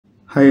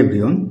Hi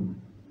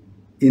everyone,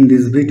 in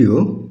this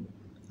video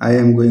I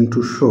am going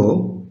to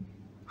show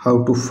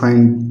how to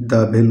find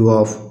the value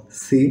of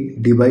c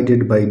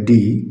divided by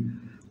d,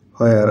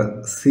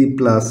 where c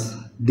plus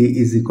d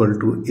is equal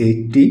to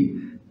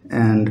 80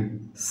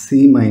 and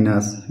c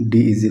minus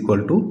d is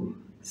equal to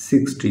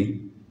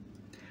 60.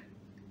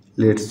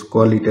 Let's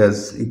call it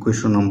as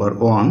equation number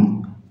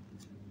 1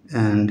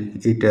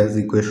 and it as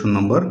equation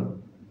number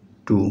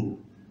 2.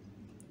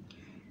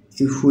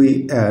 If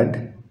we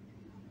add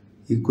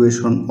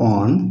equation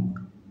 1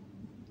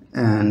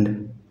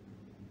 and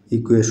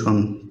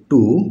equation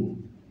 2,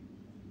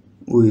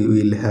 we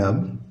will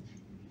have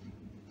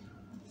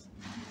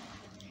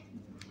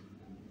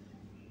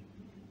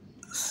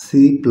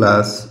c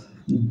plus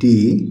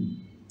d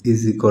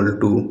is equal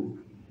to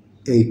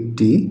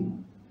 80,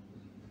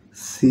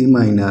 c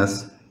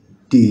minus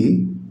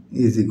d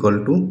is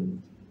equal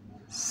to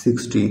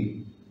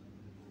 60.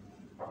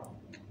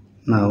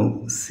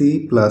 Now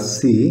c plus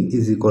c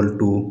is equal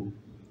to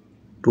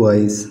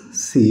twice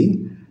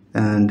c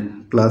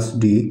and plus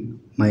d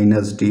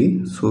minus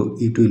d, so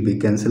it will be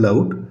cancel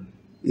out,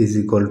 is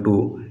equal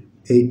to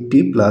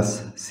 80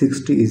 plus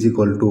 60 is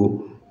equal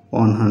to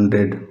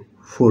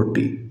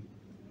 140.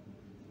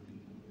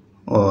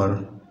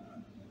 Or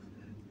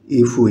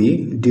if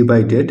we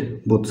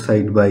divided both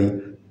side by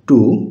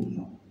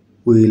 2,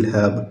 we will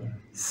have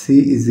c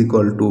is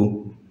equal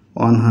to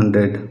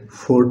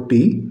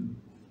 140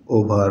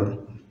 over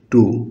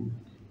 2.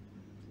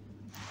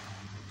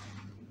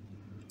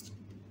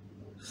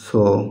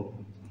 So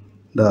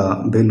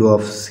the value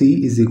of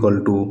c is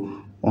equal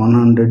to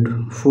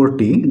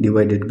 140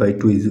 divided by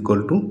 2 is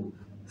equal to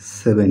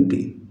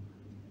 70.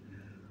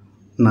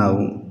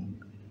 Now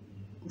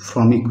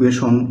from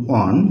equation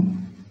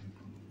 1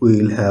 we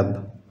will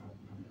have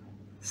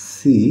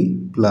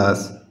c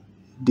plus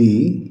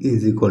d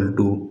is equal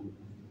to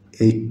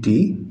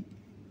 80,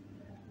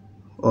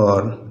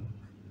 or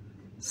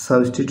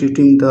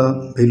substituting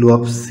the value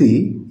of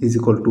c is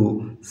equal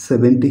to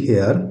 70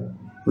 here,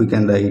 we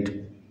can write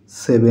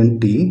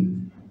 70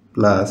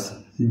 plus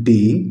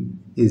d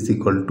is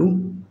equal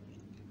to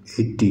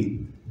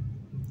 80.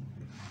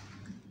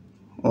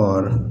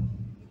 Or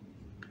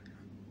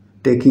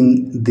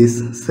taking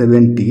this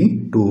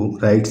 70 to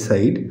right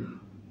side,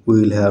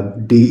 we will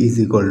have d is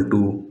equal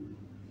to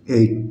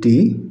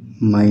 80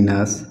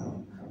 minus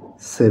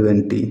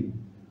 70.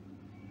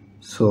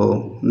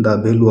 So the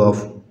value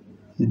of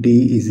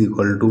d is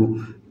equal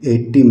to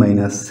 80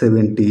 minus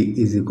 70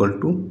 is equal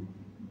to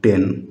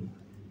 10.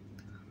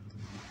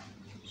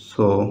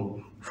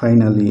 So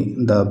finally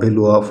the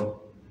value of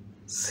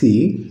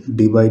c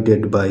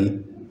divided by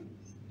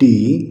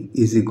d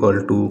is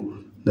equal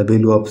to, the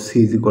value of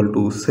c is equal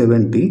to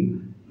 70.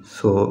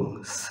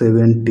 So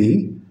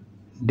 70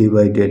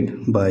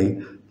 divided by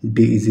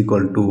d is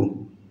equal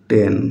to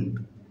 10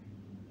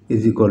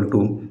 is equal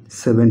to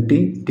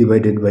 70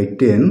 divided by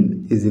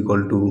 10 is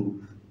equal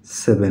to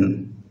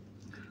 7.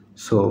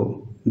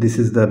 So this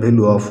is the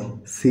value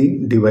of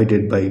c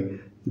divided by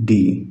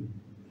d.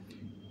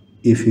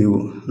 If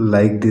you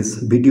like this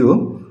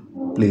video,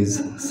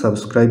 please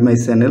subscribe my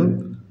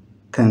channel.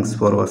 Thanks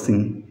for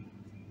watching.